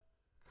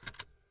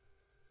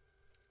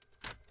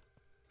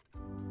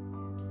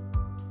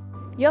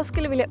Jag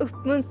skulle vilja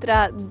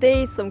uppmuntra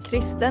dig som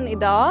kristen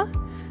idag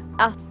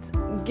att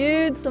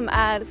Gud som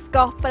är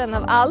skaparen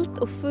av allt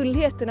och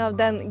fullheten av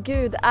den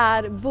Gud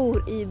är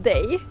bor i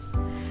dig.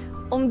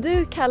 Om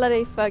du kallar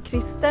dig för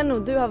kristen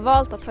och du har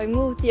valt att ta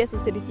emot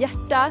Jesus i ditt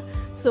hjärta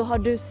så har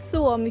du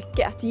så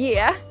mycket att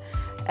ge.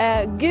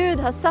 Gud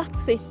har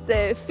satt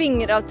sitt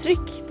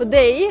fingeravtryck på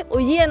dig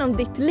och genom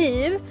ditt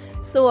liv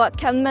så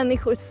kan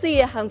människor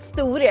se hans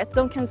storhet.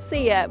 De kan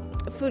se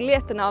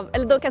fullheten av,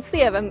 eller de kan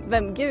se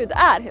vem Gud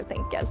är helt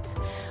enkelt.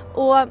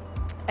 Och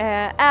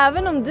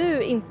även om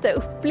du inte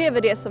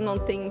upplever det som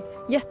någonting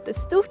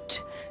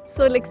jättestort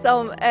så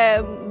liksom,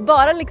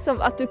 bara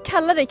liksom att du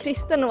kallar dig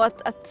kristen och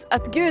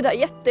att Gud har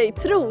gett dig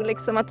tro,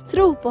 liksom, att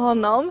tro på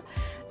honom.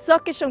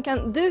 Saker som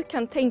du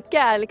kan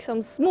tänka är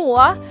liksom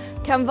små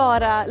kan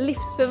vara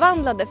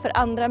livsförvandlande för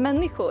andra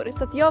människor.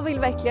 Så att jag vill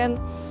verkligen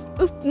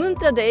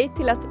uppmuntra dig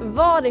till att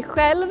vara dig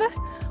själv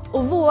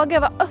och våga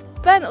vara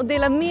öppen och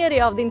dela med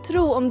dig av din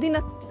tro.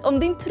 Om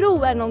din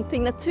tro är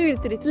någonting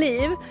naturligt i ditt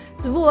liv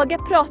så våga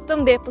prata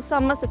om det på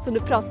samma sätt som du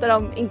pratar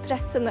om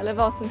intressen eller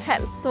vad som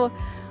helst. Så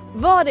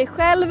var dig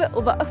själv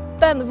och var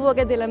öppen och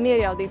våga dela med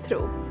dig av din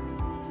tro.